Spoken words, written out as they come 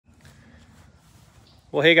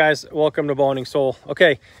Well, hey guys, welcome to Boning Soul.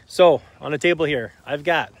 Okay, so on the table here, I've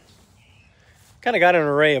got an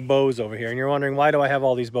array of bows over here, and you're wondering, why do I have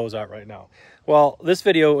all these bows out right now? Well, this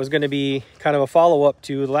video was going to be kind of a follow-up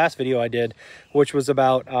to the last video I did, which was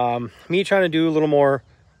about me trying to do a little more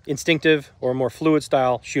instinctive or more fluid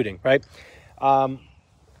style shooting, right?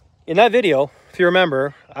 In that video, if you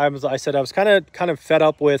remember, I said I was kind of fed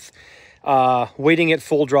up with waiting at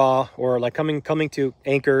full draw, or like coming to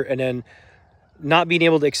anchor and then not being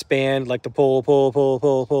able to expand, like the pull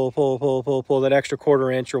that extra quarter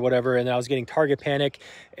inch or whatever. And I was getting target panic,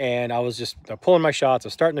 and I was just pulling my shots. I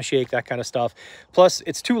was starting to shake, that kind of stuff. Plus,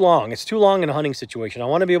 it's too long. It's too long in a hunting situation. I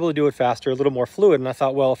want to be able to do it faster, a little more fluid. And I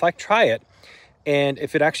thought, well, if I try it, and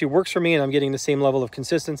if it actually works for me and I'm getting the same level of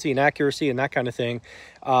consistency and accuracy and that kind of thing,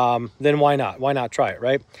 then why not? Why not try it,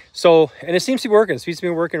 right? So, and it seems to be working. It seems to be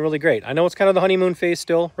working really great. I know it's kind of the honeymoon phase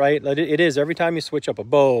still, right? It is. Every time you switch up a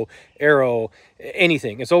bow, arrow,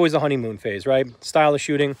 anything, it's always the honeymoon phase, right? Style of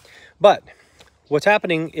shooting. But what's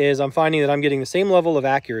happening is I'm finding that I'm getting the same level of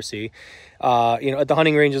accuracy, at the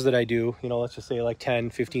hunting ranges that I do, let's just say like 10,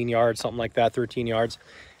 15 yards, something like that, 13 yards.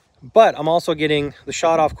 But I'm also getting the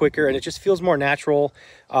shot off quicker, and it just feels more natural.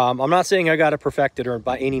 I'm not saying I got it perfected or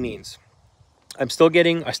by any means. I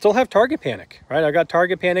still have target panic, right? I got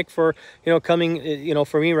target panic for, coming,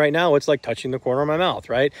 for me right now, it's like touching the corner of my mouth,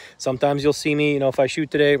 right? Sometimes you'll see me, if I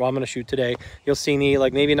shoot today, well, I'm going to shoot today, you'll see me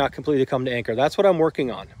like maybe not completely come to anchor. That's what I'm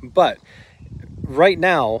working on. But right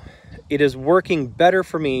now, it is working better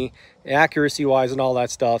for me, accuracy wise and all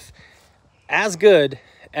that stuff, as good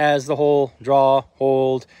as the whole draw,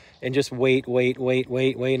 hold, and just wait.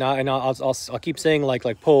 And I'll keep saying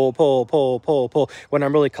like pull when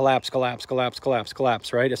I'm really collapse,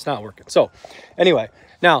 right? It's not working. So anyway,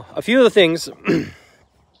 now a few of the things,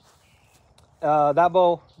 that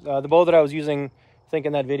bow, the bow that I was using, I think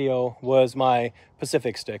in that video, was my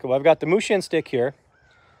Pacific stick. Well, I've got the Mushin stick here.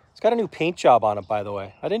 It's got a new paint job on it, by the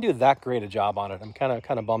way. I didn't do that great a job on it. I'm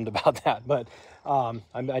kind of bummed about that, but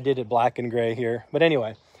I did it black and gray here. But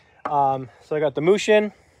anyway, so I got the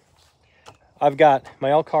Mushin. I've got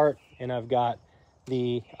my Elkhart, and I've got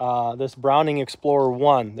the this Browning Explorer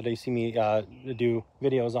 1 that you see me do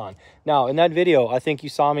videos on. Now, in that video, I think you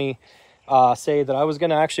saw me say that I was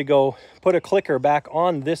going to actually go put a clicker back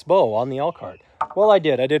on this bow, on the Elkhart. Well, I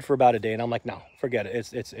did for about a day, and I'm like, no, forget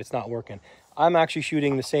it. It's not working. I'm actually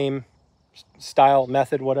shooting the same style,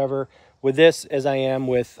 method, whatever, with this as I am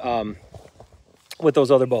with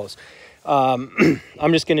those other bows. I'm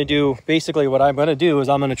just going to do, basically what I'm going to do is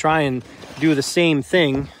I'm going to try and do the same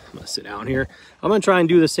thing. I'm going to sit down here. I'm going to try and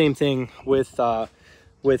do the same thing with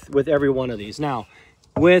every one of these. Now,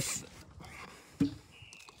 with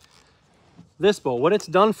this bow, what it's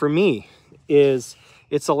done for me is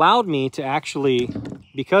it's allowed me to actually,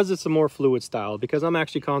 because it's a more fluid style, because I'm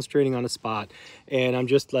actually concentrating on a spot and I'm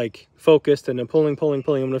just like focused and I'm pulling.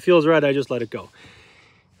 When it feels right, I just let it go.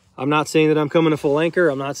 I'm not saying that I'm coming to full anchor.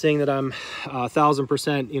 I'm not saying that I'm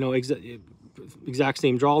 1000%, exact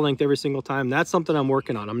same draw length every single time. That's something I'm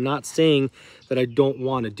working on. I'm not saying that I don't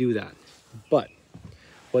want to do that. But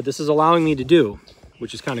what this is allowing me to do,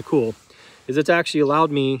 which is kind of cool, is it's actually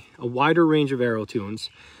allowed me a wider range of arrow tunes,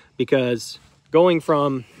 because going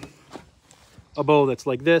from a bow that's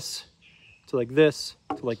like this to like this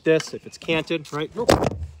to like this, if it's canted, right?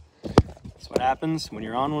 That's what happens when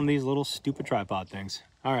you're on one of these little stupid tripod things.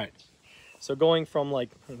 All right, so going from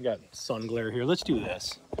like, I've got sun glare here. Let's do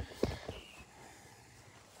this.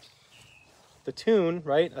 The tune,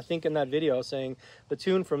 right? I think in that video saying the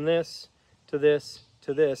tune from this to this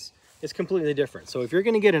to this is completely different. So if you're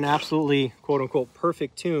going to get an absolutely quote unquote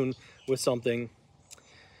perfect tune with something,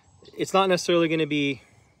 it's not necessarily going to be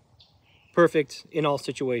perfect in all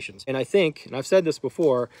situations. And I think, and I've said this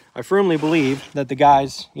before, I firmly believe that the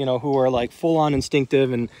guys, who are like full on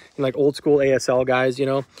instinctive and like old school ASL guys,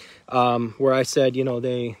 where I said,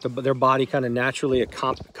 their body kind of naturally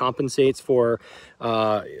compensates for,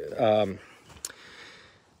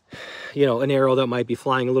 an arrow that might be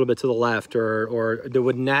flying a little bit to the left, or that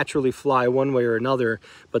would naturally fly one way or another,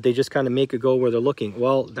 but they just kind of make it go where they're looking.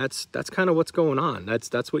 Well, that's kind of what's going on.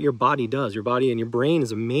 That's what your body does. Your body and your brain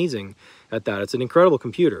is amazing at that. It's an incredible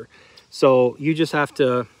computer. So you just have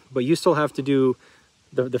to, but you still have to do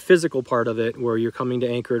the physical part of it, where you're coming to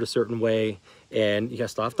anchor it a certain way, and you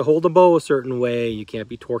still have to hold the bow a certain way. You can't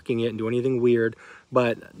be torquing it and do anything weird.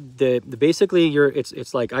 But basically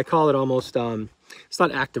it's like, I call it almost it's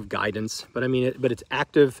not active guidance, but I mean but it's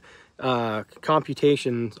active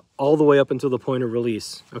computation all the way up until the point of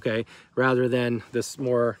release, okay, rather than this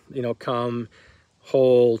more come,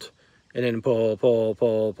 hold, and then pull, pull,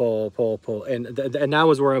 pull, pull, pull, pull. And that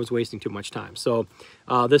was where I was wasting too much time. So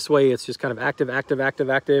this way it's just kind of active, active, active,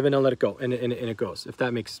 active, and then let it go. And it goes. If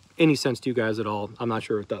that makes any sense to you guys at all, I'm not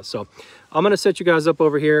sure if it does. So I'm going to set you guys up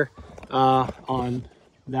over here on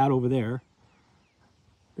that over there.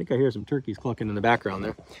 I think I hear some turkeys clucking in the background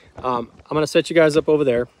there. I'm going to set you guys up over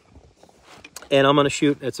there. And I'm going to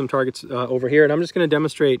shoot at some targets over here. And I'm just going to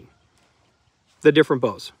demonstrate the different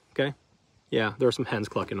bows, okay? Yeah, there are some hens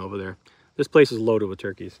clucking over there. This place is loaded with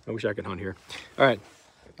turkeys. I wish I could hunt here. All right,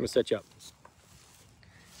 I'm gonna set you up.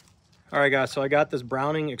 All right, guys, so I got this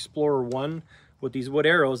Browning Explorer 1 with these wood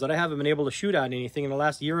arrows that I haven't been able to shoot at anything in the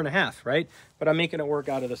last year and a half, right? But I'm making it work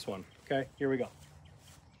out of this one, okay? Here we go.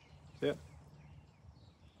 See it?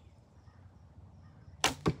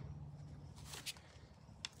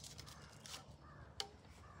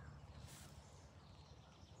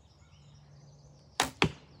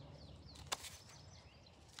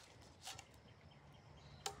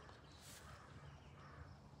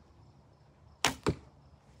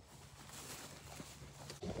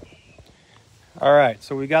 All right,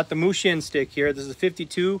 so we got the Mushin stick here. This is a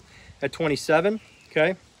 52 at 27,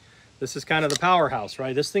 okay? This is kind of the powerhouse,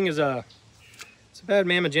 right? This thing is it's a bad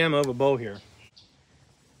mamma jamma of a bow here.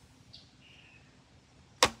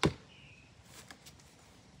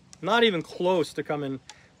 Not even close to coming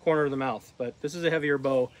corner of the mouth, but this is a heavier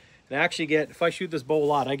bow. And I actually get, if I shoot this bow a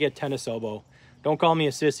lot, I get tennis elbow. Don't call me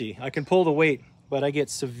a sissy. I can pull the weight, but I get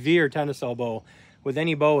severe tennis elbow. With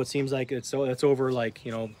any bow, it seems like it's over like,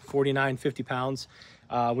 you know, 49, 50 pounds,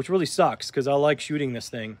 which really sucks because I like shooting this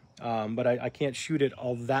thing. But I can't shoot it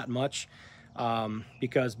all that much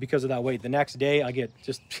because of that weight. The next day I get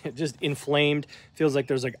just inflamed. Feels like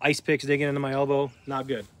there's like ice picks digging into my elbow. Not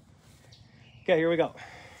good. Okay, here we go.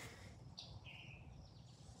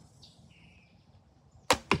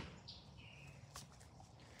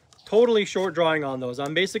 Totally short drawing on those.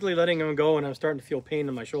 I'm basically letting them go and I'm starting to feel pain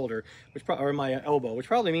in my shoulder, or my elbow, which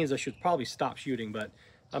probably means I should probably stop shooting, but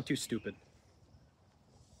I'm too stupid.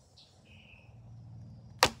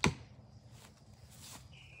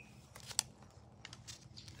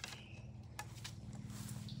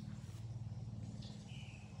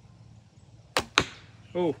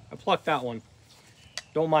 Oh, I plucked that one.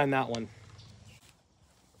 Don't mind that one.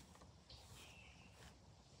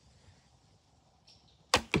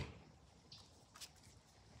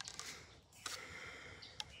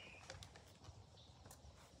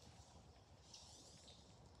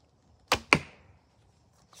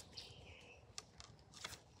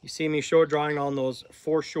 You see me short drawing on those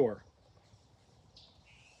for sure.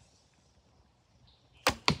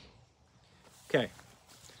 Okay,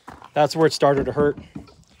 that's where it started to hurt.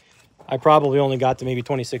 I probably only got to maybe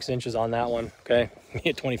 26 inches on that one, okay?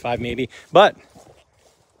 25 maybe, but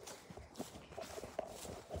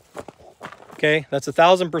okay, that's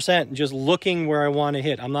 1,000% just looking where I want to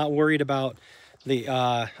hit. I'm not worried about the,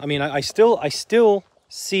 I mean, I still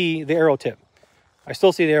see the arrow tip. I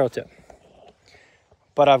still see the arrow tip.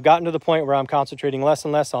 But I've gotten to the point where I'm concentrating less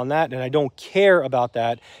and less on that, and I don't care about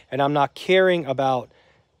that, and I'm not caring about,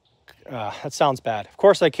 that sounds bad. Of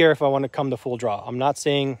course I care if I want to come to full draw. I'm not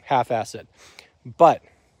saying half-ass it, but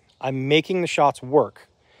I'm making the shots work.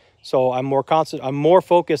 So I'm more constant, I'm more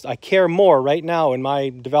focused. I care more right now in my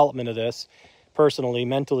development of this, personally,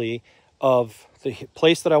 mentally, of the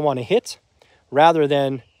place that I want to hit, rather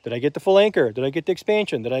than, did I get the full anchor? Did I get the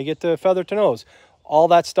expansion? Did I get the feather to nose? All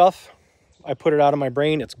that stuff, I put it out of my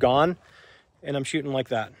brain, it's gone, and I'm shooting like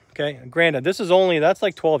that, okay? Granted, this is only, that's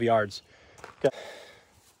like 12 yards. Okay.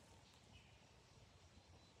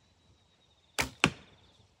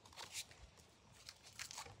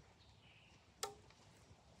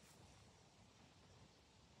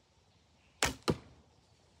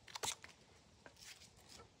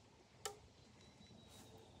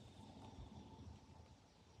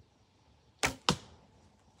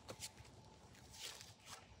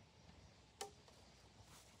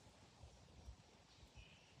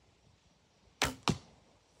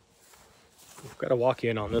 Got to walk you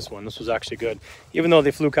in on this one. This was actually good, even though they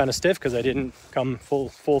flew kind of stiff because I didn't come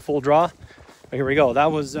full draw. But here we go.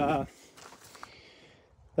 That was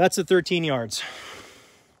that's at 13 yards.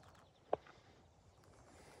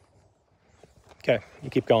 Okay, you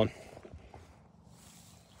keep going.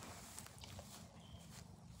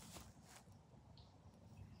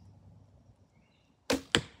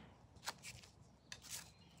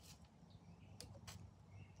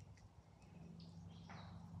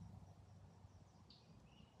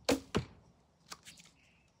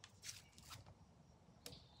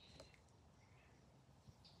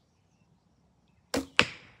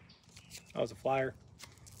 That was a flyer.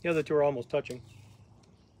 The other two are almost touching.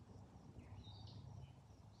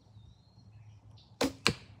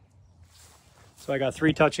 So I got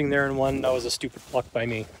 3 touching there and 1. That was a stupid pluck by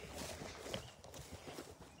me.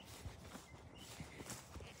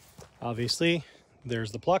 Obviously,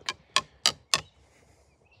 there's the pluck.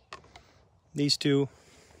 These 2,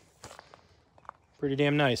 pretty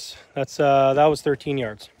damn nice. That was 13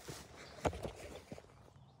 yards.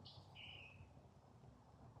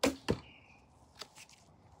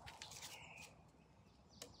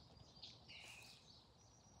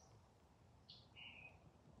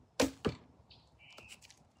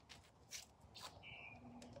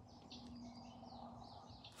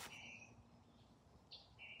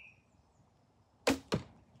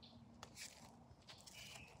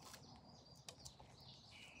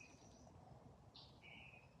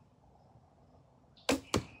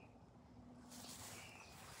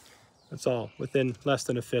 That's all, within less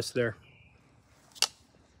than a fist there.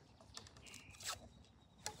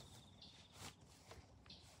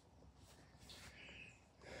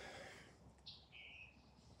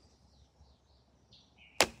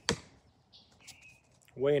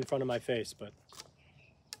 Way in front of my face, but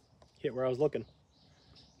hit where I was looking.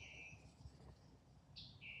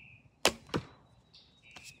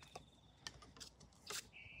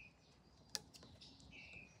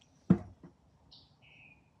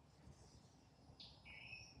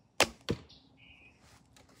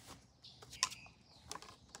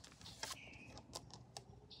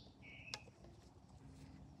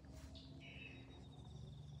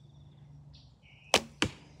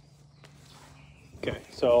 Okay,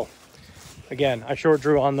 so again, I short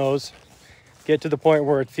drew on those. Get to the point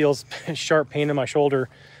where it feels sharp pain in my shoulder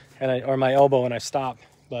and or my elbow, and I stop.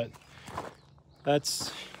 But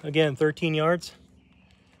that's, again, 13 yards.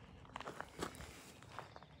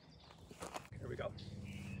 Here we go.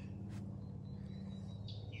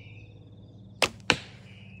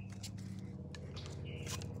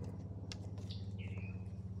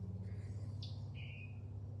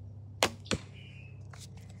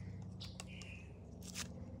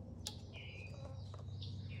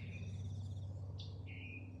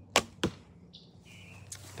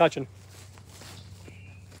 Touching.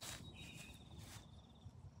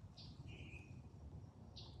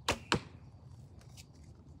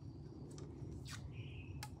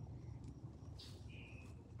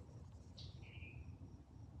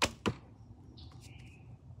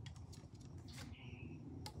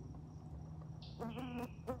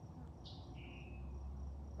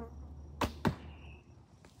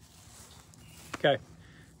 Okay,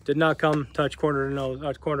 did not come touch corner to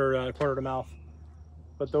nose, corner to mouth,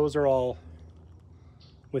 but those are all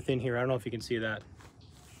within here. I don't know if you can see that.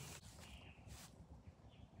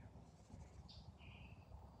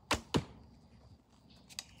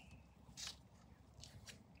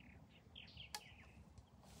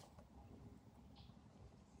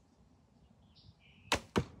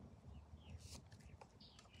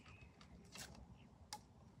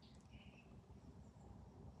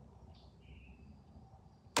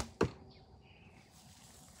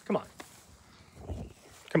 Come on.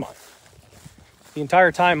 Come on. The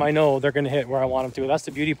entire time I know they're going to hit where I want them to. That's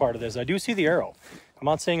the beauty part of this. I do see the arrow. I'm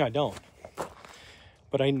not saying I don't.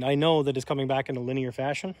 But I know that it's coming back in a linear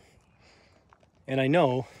fashion. And I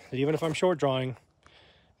know that even if I'm short drawing,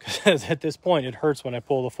 because at this point it hurts when I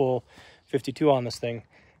pull the full 52 on this thing,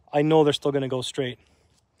 I know they're still going to go straight.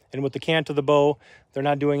 And with the cant of the bow, they're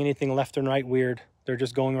not doing anything left and right weird. They're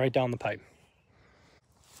just going right down the pipe.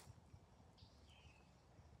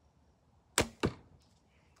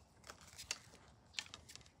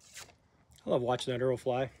 I love watching that arrow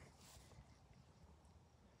fly.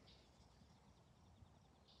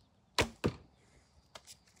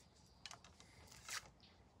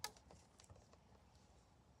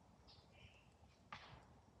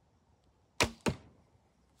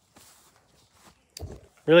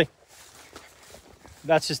 Really?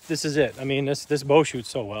 That's just, this is it. I mean, this bow shoots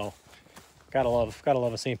so well. Gotta love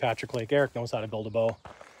a St. Patrick Lake. Eric knows how to build a bow.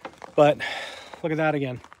 But look at that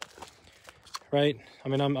again. Right? I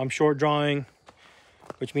mean, I'm short drawing,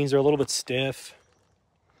 which means they're a little bit stiff.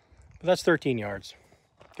 But that's 13 yards.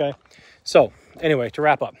 Okay? So, anyway, to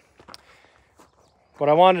wrap up. What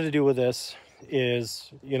I wanted to do with this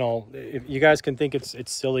is, you know, if you guys can think it's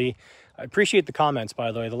silly. I appreciate the comments,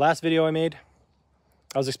 by the way. The last video I made,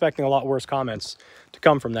 I was expecting a lot worse comments to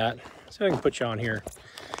come from that. So I can put you on here,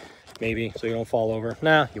 maybe, so you don't fall over.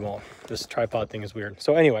 Nah, you won't. This tripod thing is weird.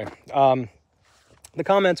 So anyway, the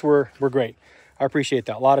comments were great. I appreciate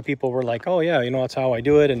that. A lot of people were like, oh yeah, you know, that's how I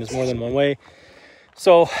do it, and there's more than one way.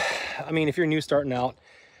 So, I mean, if you're new starting out,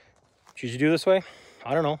 should you do this way?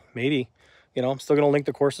 I don't know, maybe. You know, I'm still going to link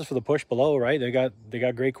the courses for the push below, right? They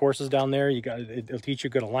got great courses down there. It'll teach you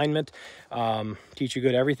good alignment, teach you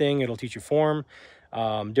good everything. It'll teach you form,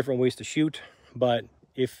 different ways to shoot. But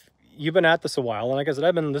if you've been at this a while, and like I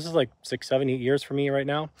said, this is like 6, 7, 8 years for me right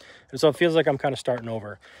now. And so it feels like I'm kind of starting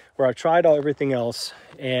over, where I've tried everything else,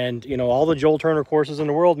 and, you know, all the Joel Turner courses in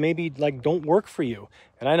the world maybe like don't work for you.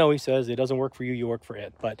 And I know he says it doesn't work for you, you work for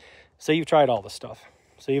it. But say you've tried all this stuff.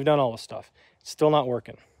 Say you've done all this stuff. It's still not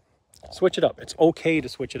working. Switch it up. It's okay to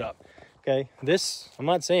switch it up. Okay. This, I'm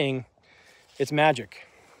not saying it's magic,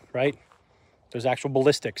 right? There's actual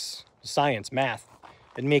ballistics, science, math,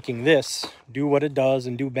 and making this do what it does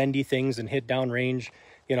and do bendy things and hit downrange.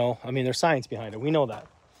 You know, I mean, there's science behind it. We know that.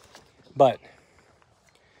 But,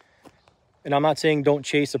 and I'm not saying don't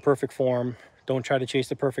chase a perfect form. Don't try to chase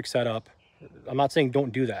the perfect setup. I'm not saying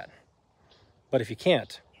don't do that. But if you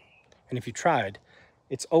can't, and if you tried,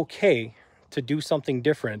 it's okay to do something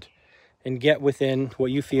different and get within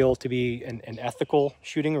what you feel to be an ethical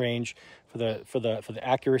shooting range for the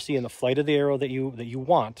accuracy and the flight of the arrow that you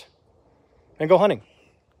want, and go hunting.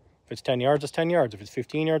 If it's 10 yards, it's 10 yards. If it's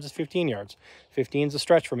 15 yards, it's 15 yards. 15 is a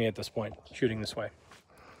stretch for me at this point, shooting this way.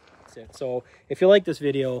 That's it. So if you like this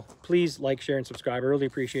video, please like, share, and subscribe. I really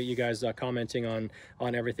appreciate you guys commenting on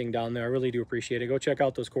everything down there. I really do appreciate it. Go check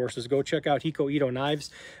out those courses. Go check out Hiko Ito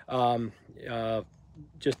Knives.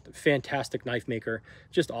 Just fantastic knife maker,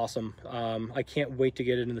 just awesome. I can't wait to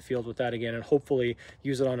get it in the field with that again, and hopefully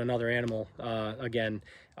use it on another animal again.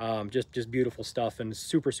 Just beautiful stuff, and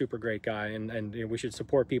super great guy, and you know, we should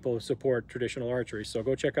support people who support traditional archery. So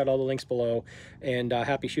go check out all the links below, and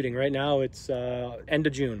happy shooting. Right now it's end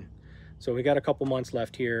of June, so we got a couple months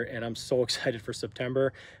left here, and I'm so excited for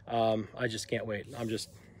September. I just can't wait. I'm just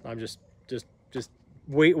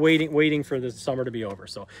waiting for the summer to be over.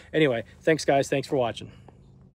 So anyway, thanks guys, thanks for watching.